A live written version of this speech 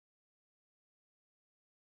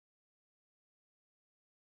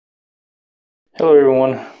Hello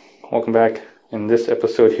everyone, welcome back. In this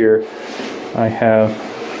episode here I have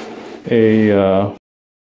a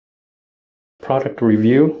product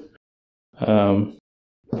review.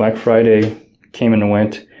 Black Friday came and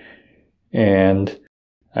went and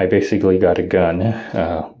I basically got a gun.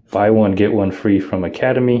 Buy one get one free from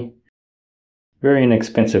Academy. Very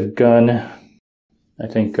inexpensive gun. I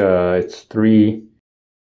think it's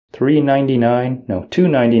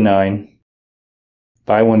 $2.99.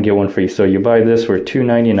 Buy one get one free. So you buy this for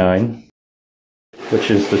 $2.99, which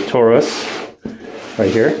is the Taurus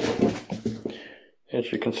right here,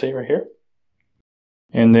 as you can see right here.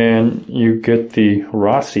 And then you get the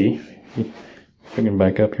Rossi. Bring it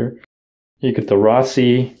back up here. You get the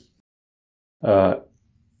Rossi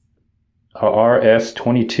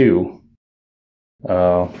RS22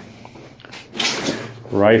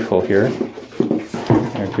 rifle here.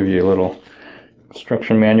 I'll give you a little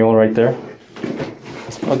instruction manual right there.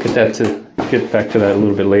 I'll get back to that a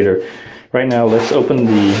little bit later. Right now, let's open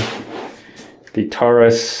the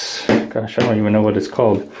Taurus. Gosh, I don't even know what it's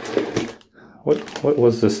called. What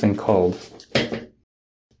was this thing called?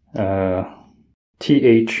 The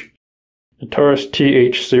Taurus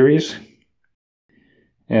TH series.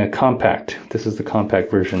 Yeah, compact. This is the compact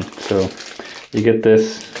version. So you get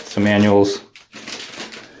this, some manuals.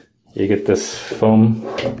 You get this foam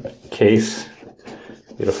case.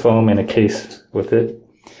 You get a foam and a case with it.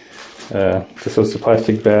 This was the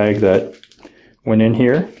plastic bag that went in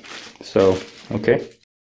here. So, okay.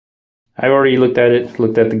 I already looked at it,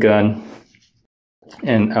 looked at the gun,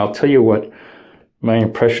 and I'll tell you what my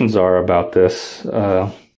impressions are about this.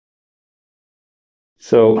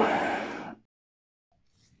 So,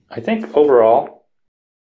 I think overall,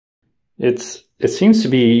 it seems to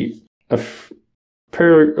be a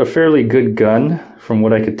fairly good gun from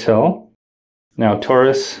what I could tell. Now,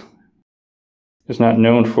 Taurus is not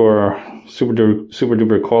known for super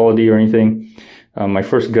duper quality or anything. My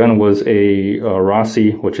first gun was a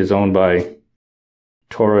Rossi, which is owned by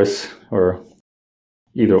Taurus, or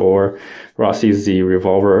either or. Rossi is the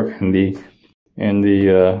revolver, and the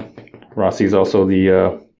Rossi is also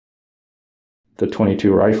the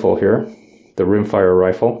 22 rifle here, the rimfire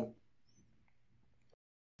rifle.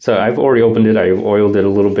 So I've already opened it. I've oiled it a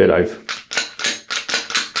little bit. I've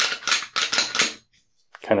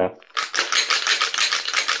kind of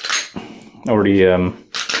already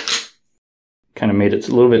kind of made it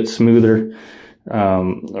a little bit smoother.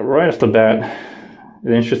 Right off the bat,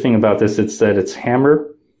 the interesting thing about this is that it's hammer.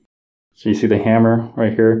 So you see the hammer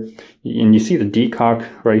right here, and you see the decock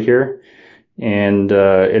right here, and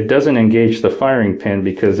it doesn't engage the firing pin,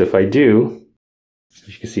 because if I do, as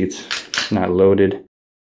you can see, it's not loaded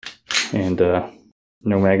and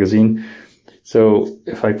no magazine. So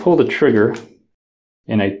if I pull the trigger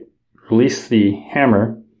and I release the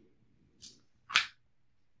hammer,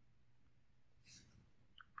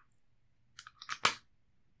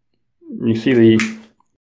 you see the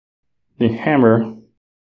hammer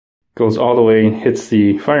goes all the way and hits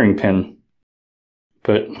the firing pin.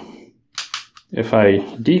 But if I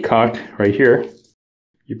decock right here,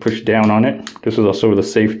 you push down on it. This is also where the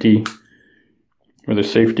safety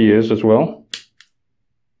is as well.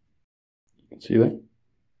 See that?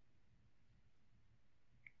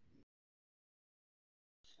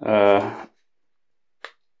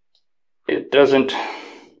 It doesn't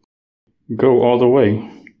go all the way.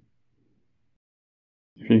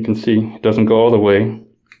 If you can see, it doesn't go all the way.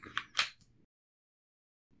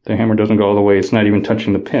 The hammer doesn't go all the way. It's not even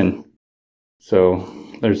touching the pin. So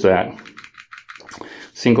there's that.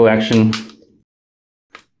 Single action,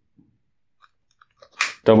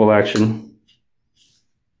 double action.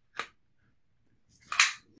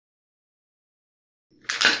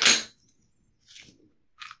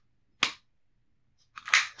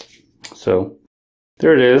 So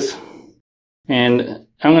there it is. And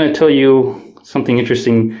I'm going to tell you something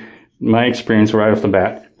interesting, my experience right off the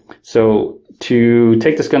bat. So to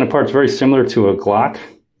take this gun apart, it's very similar to a Glock.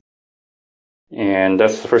 And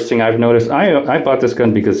that's the first thing I've noticed. I bought this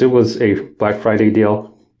gun because it was a Black Friday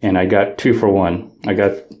deal, and I got 2 for 1. I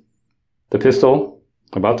got the pistol,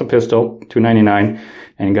 $2.99,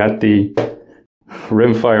 and got the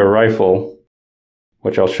rimfire rifle,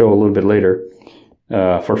 which I'll show a little bit later,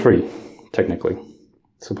 for free, technically,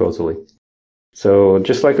 supposedly. So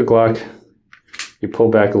just like a Glock, you pull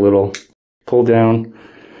back a little, pull down,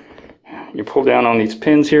 you pull down on these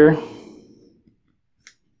pins here.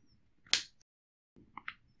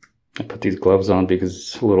 I put these gloves on because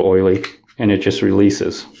it's a little oily, and it just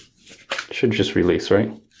releases. It should just release,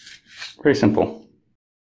 right? Very simple.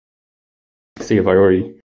 See if I've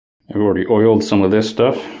already oiled some of this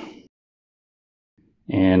stuff.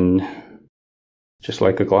 And just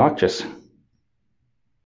like a Glock, just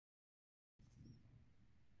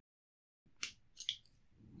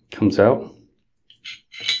comes out.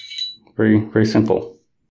 Very, very simple.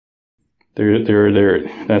 There,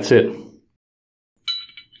 that's it.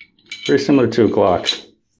 Very similar to a Glock.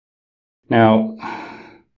 Now,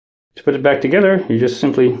 to put it back together, you just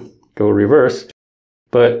simply go reverse.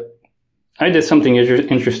 But I did something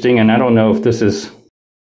interesting, and I don't know if this is,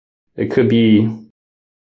 it could be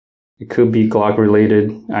Glock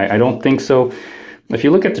related. I don't think so. If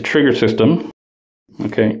you look at the trigger system,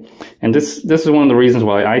 okay, and this is one of the reasons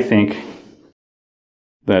why I think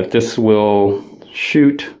that this will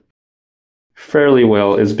shoot fairly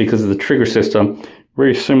well, is because of the trigger system.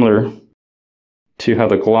 Very similar to how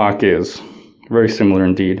the Glock is. Very similar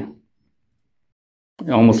indeed.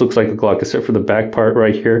 It almost looks like a Glock except for the back part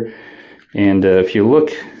right here. And if you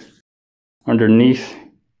look underneath,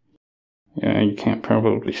 you can't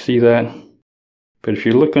probably see that, but if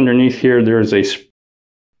you look underneath here, there's a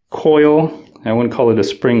coil. I wouldn't call it a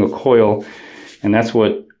spring, a coil, and that's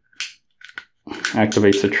what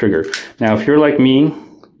activates the trigger. Now, if you're like me,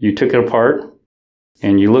 you took it apart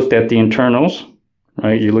and you looked at the internals,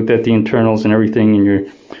 right? You looked at the internals and everything, and you're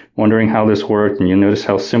wondering how this worked, and you notice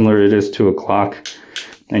how similar it is to a Glock,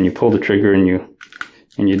 and you pull the trigger and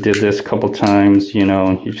you did this a couple times, you know,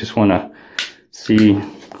 and you just want to see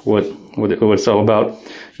what it's all about.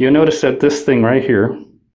 You'll notice that this thing right here,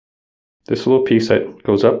 this little piece that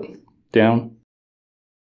goes up, down,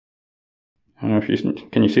 I don't know if you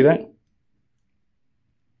can you see that?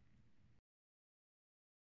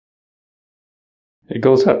 It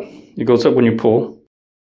goes up. It goes up when you pull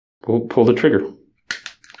the trigger,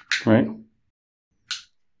 right?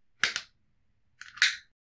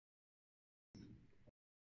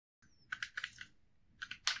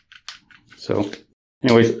 So,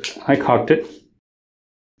 anyways, I cocked it,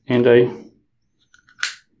 and I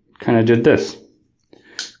kind of did this.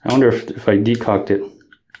 I wonder if I decocked it,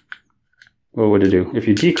 what would it do? If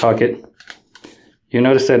you decock it, you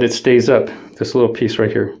notice that it stays up, this little piece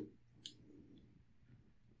right here.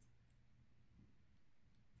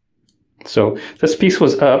 So this piece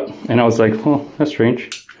was up, and I was like, oh, that's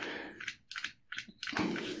strange.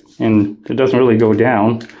 And it doesn't really go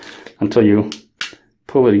down until you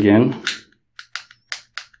pull it again.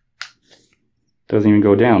 Doesn't even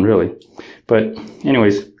go down, really. But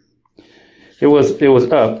anyways, it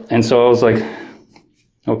was up, and so I was like,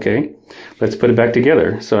 okay, let's put it back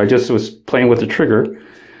together. So I just was playing with the trigger,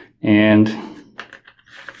 and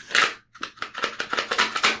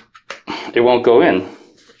it won't go in.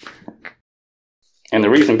 And the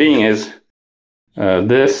reason being is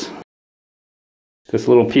this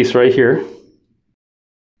little piece right here,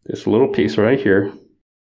 this little piece right here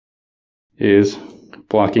is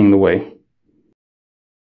blocking the way.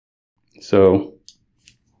 So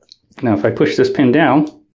now if I push this pin down,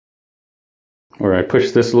 or I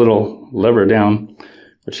push this little lever down,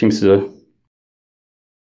 which seems to,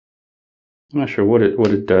 I'm not sure what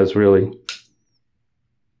it does really.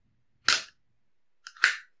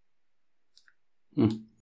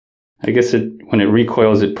 I guess when it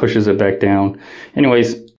recoils, it pushes it back down.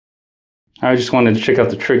 Anyways, I just wanted to check out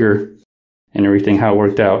the trigger and everything, how it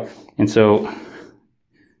worked out. And so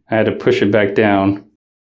I had to push it back down,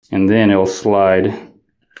 and then it'll slide.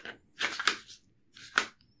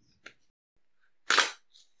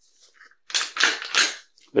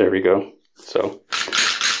 There we go. So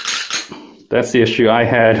that's the issue I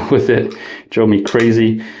had with it. It drove me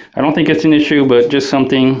crazy. I don't think it's an issue, but just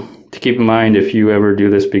something to keep in mind if you ever do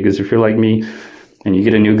this, because if you're like me and you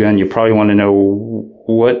get a new gun, you probably want to know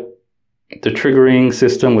what the triggering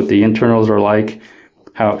system with the internals are like,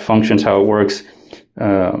 how it functions, how it works.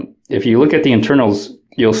 If you look at the internals,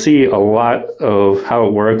 you'll see a lot of how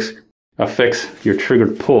it works affects your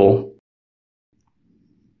triggered pull.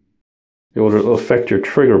 It will affect your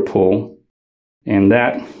trigger pull, and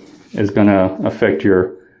that is going to affect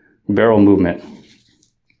your barrel movement.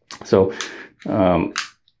 So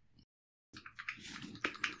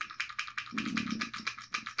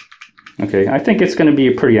okay, I think it's going to be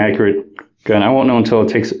a pretty accurate gun. I won't know until I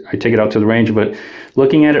take it out to the range, but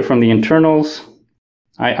looking at it from the internals,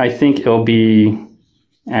 I think it'll be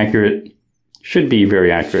accurate. Should be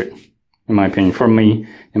very accurate, in my opinion. For me,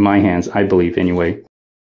 in my hands, I believe anyway.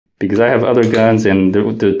 Because I have other guns, and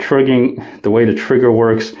the triggering, the way the trigger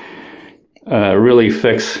works, really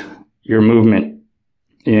affects your movement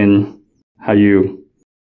in how you,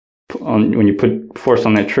 when you put force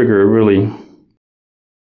on that trigger, it really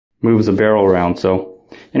moves the barrel around. So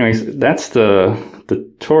anyways, that's the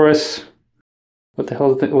Taurus, what the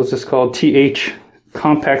hell was this called? TH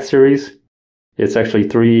Compact Series. It's actually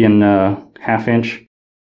 3.5 inch.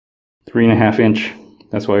 3.5 inch.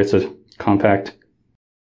 That's why it's a compact.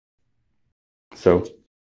 So,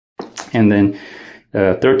 and then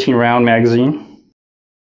 13 round magazine.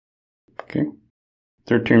 Okay,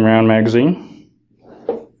 13 round magazine.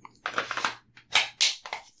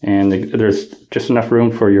 And there's just enough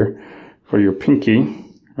room for your pinky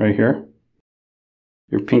right here.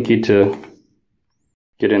 Your pinky to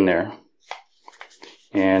get in there.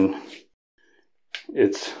 And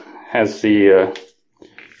it has the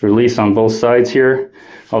release on both sides here.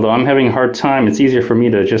 Although I'm having a hard time, it's easier for me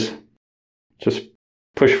to just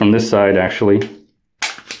push from this side actually.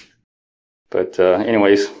 But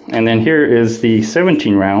anyways, and then here is the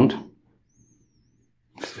 17 round.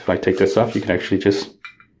 If I take this off, you can actually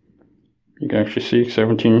see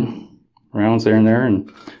 17 rounds there and there,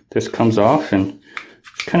 and this comes off and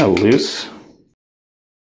it's kind of loose.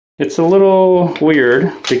 It's a little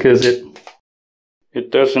weird because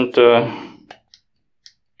it doesn't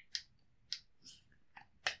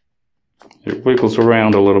it wiggles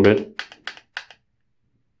around a little bit.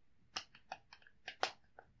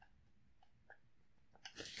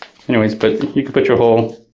 Anyways, but you can put your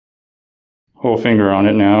whole finger on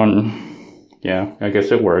it now, and yeah, I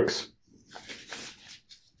guess it works.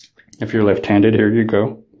 If you're left-handed, here you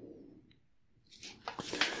go.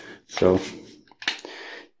 So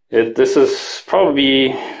this is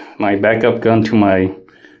probably my backup gun to my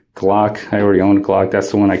Glock. I already own a Glock. That's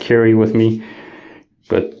the one I carry with me.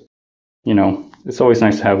 But you know, it's always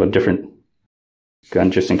nice to have a different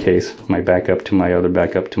gun just in case. My backup to my other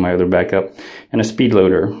backup to my other backup, and a speed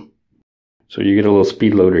loader. So you get a little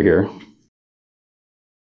speed loader here.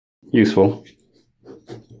 Useful.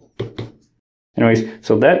 Anyways,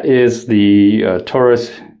 so that is the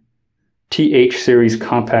Taurus TH series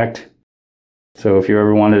compact. So if you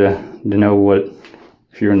ever wanted to know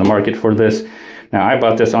if you're in the market for this. Now I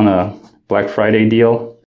bought this on a Black Friday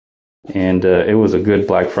deal, and it was a good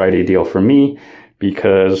Black Friday deal for me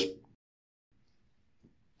because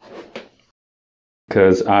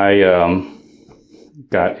I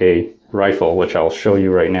got a rifle, which I'll show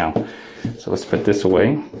you right now. So let's put this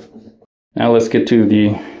away. Now let's get to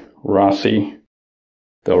the Rossi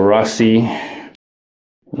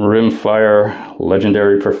Rimfire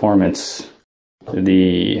Legendary Performance.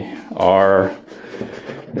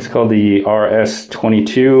 It's called the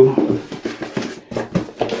RS22.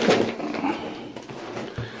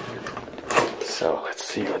 So let's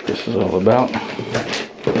see what this is all about.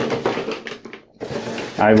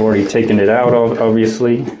 I've already taken it out,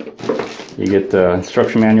 obviously. You get the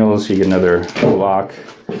instruction manuals, you get another lock.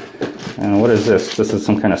 And what is this? This is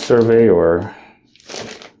some kind of survey or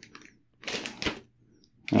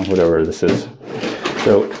whatever this is.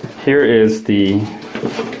 So here it is, the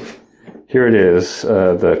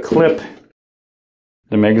clip.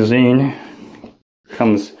 The magazine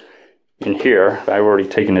comes in here. I've already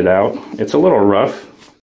taken it out. It's a little rough.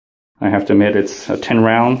 I have to admit, it's a 10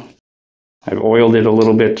 round. I've oiled it a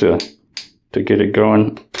little bit to get it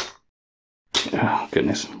going. Oh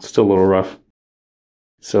goodness, it's still a little rough.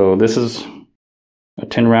 So this is a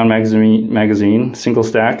 10 round magazine, single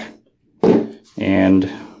stack, and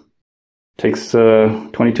takes a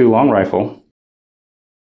 22 long rifle.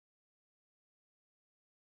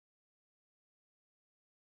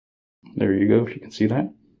 There you go, if you can see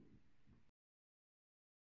that.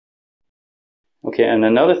 Okay, and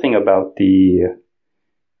another thing about the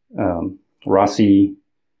Rossi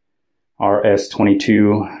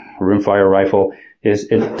RS22 rimfire rifle is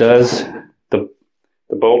it does, the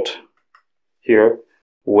bolt here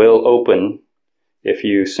will open if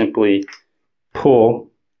you simply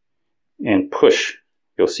pull and push.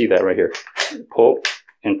 You'll see that right here. Pull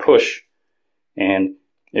and push, and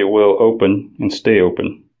it will open and stay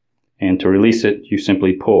open. And to release it, you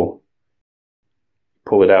simply pull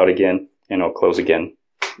it out again, and it'll close again.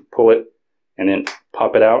 Pull it, and then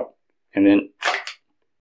pop it out, and then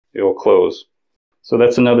it will close. So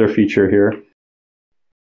that's another feature here.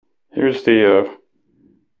 Here's the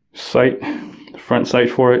sight, the front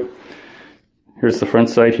sight for it. Here's the front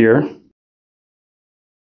sight here.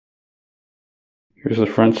 Here's the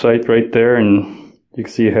front sight right there, and you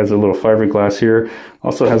can see it has a little fiberglass here.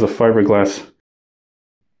 Also has a fiberglass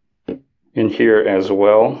in here as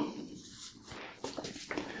well.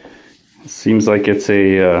 It seems like it's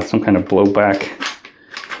a some kind of blowback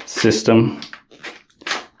system.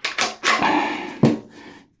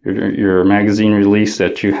 Your magazine release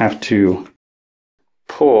that you have to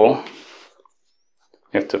pull.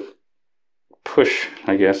 You have to push,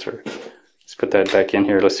 I guess, or let's put that back in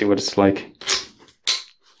here. Let's see what it's like.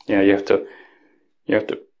 Yeah, you have to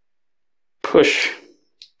push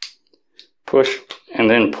push and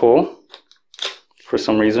then pull for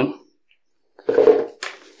some reason.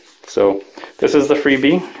 So this is the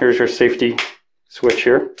freebie. Here's your safety switch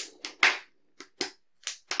here.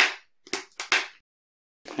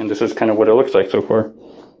 And this is kind of what it looks like so far.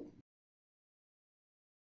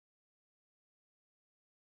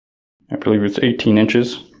 I believe it's 18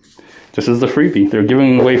 inches. This is the freebie. They're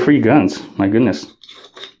giving away free guns. My goodness.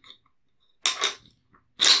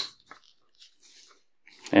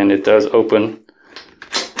 And it does open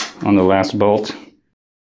on the last bolt.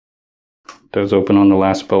 It does open on the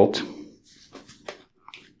last bolt.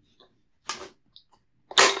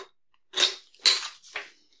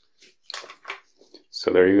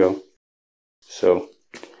 So there you go. So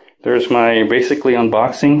there's my basically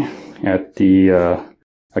unboxing at the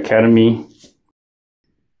Academy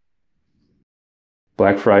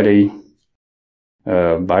Black Friday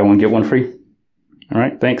buy one get one free. All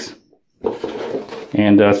right, thanks.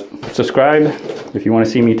 And subscribe if you want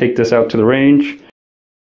to see me take this out to the range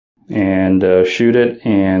and shoot it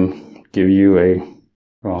and give you a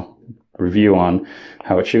review on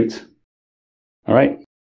how it shoots. All right,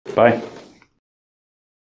 bye.